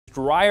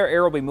Drier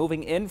air will be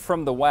moving in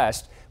from the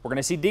west. We're going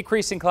to see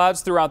decreasing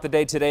clouds throughout the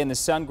day today, and the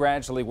sun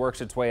gradually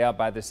works its way out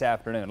by this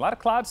afternoon. A lot of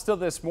clouds still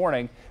this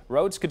morning.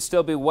 Roads could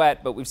still be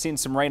wet, but we've seen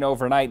some rain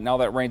overnight, and all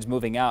that rain's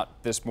moving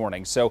out this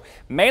morning. So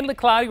mainly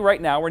cloudy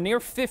right now. We're near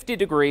 50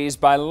 degrees.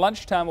 By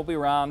lunchtime, we'll be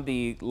around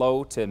the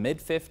low to mid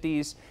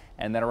 50s.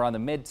 And then around the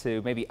mid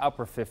to maybe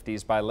upper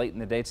 50s by late in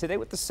the day today,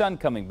 with the sun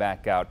coming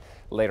back out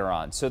later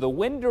on. So the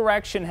wind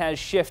direction has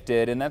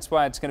shifted, and that's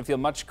why it's going to feel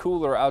much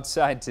cooler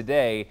outside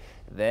today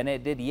than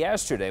it did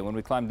yesterday when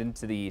we climbed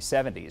into the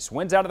 70s.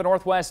 Winds out of the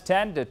northwest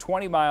 10 to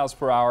 20 miles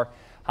per hour.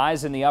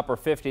 Highs in the upper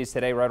 50s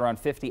today, right around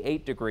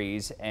 58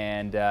 degrees,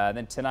 and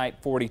then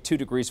tonight 42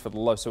 degrees for the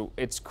low. So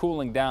it's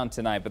cooling down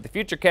tonight. But the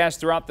futurecast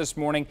throughout this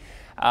morning,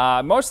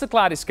 mostly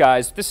cloudy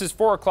skies. This is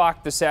 4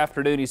 o'clock this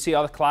afternoon. You see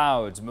all the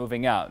clouds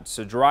moving out.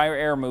 So drier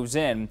air moves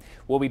in.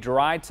 Will be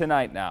dry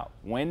tonight now.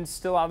 Winds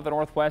still out of the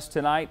northwest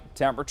tonight.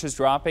 Temperatures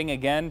dropping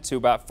again to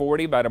about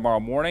 40 by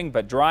tomorrow morning,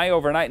 but dry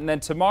overnight. And then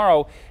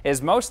tomorrow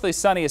is mostly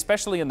sunny,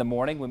 especially in the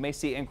morning. We may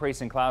see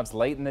increasing clouds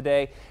late in the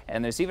day,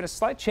 and there's even a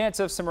slight chance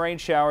of some rain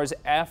showers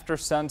after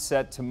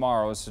sunset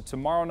tomorrow. So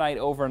tomorrow night,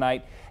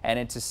 overnight, and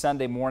into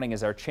Sunday morning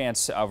is our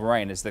chance of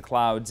rain as the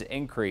clouds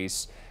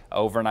increase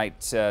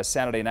overnight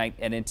Saturday night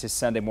and into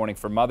Sunday morning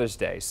for Mother's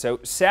Day. So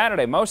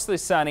Saturday, mostly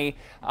sunny,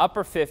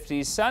 upper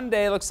 50s.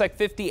 Sunday looks like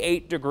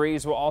 58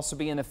 degrees. Will also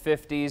be in the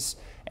 50s,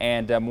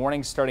 and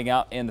mornings starting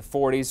out in the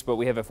 40s, but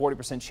we have a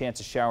 40%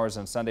 chance of showers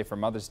on Sunday for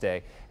Mother's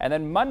Day. And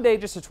then Monday,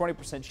 just a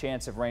 20%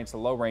 chance of rain, so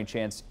low rain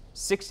chance,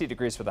 60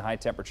 degrees for the high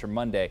temperature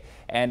Monday.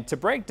 And to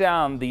break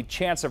down the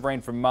chance of rain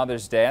for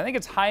Mother's Day, I think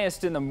it's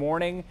highest in the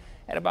morning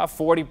at about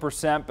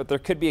 40%, but there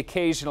could be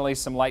occasionally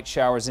some light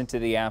showers into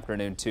the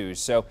afternoon too.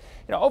 So,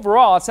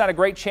 overall, it's not a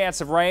great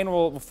chance of rain.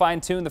 We'll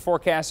fine-tune the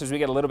forecast as we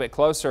get a little bit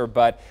closer,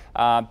 but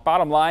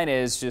bottom line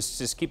is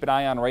just keep an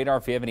eye on radar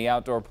if you have any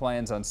outdoor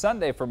plans on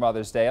Sunday for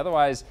Mother's Day.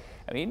 Otherwise,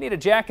 you need a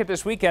jacket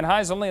this weekend.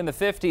 Highs only in the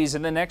 50s,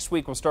 and then next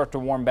week we'll start to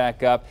warm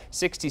back up.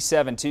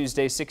 67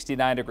 Tuesday,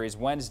 69 degrees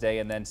Wednesday,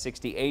 and then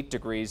 68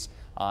 degrees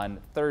on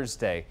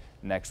Thursday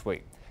next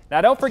week. Now,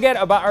 don't forget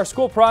about our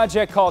school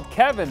project called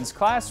Kevin's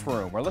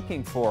Classroom. We're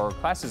looking for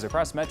classes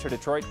across Metro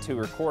Detroit to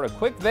record a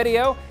quick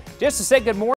video just to say good morning.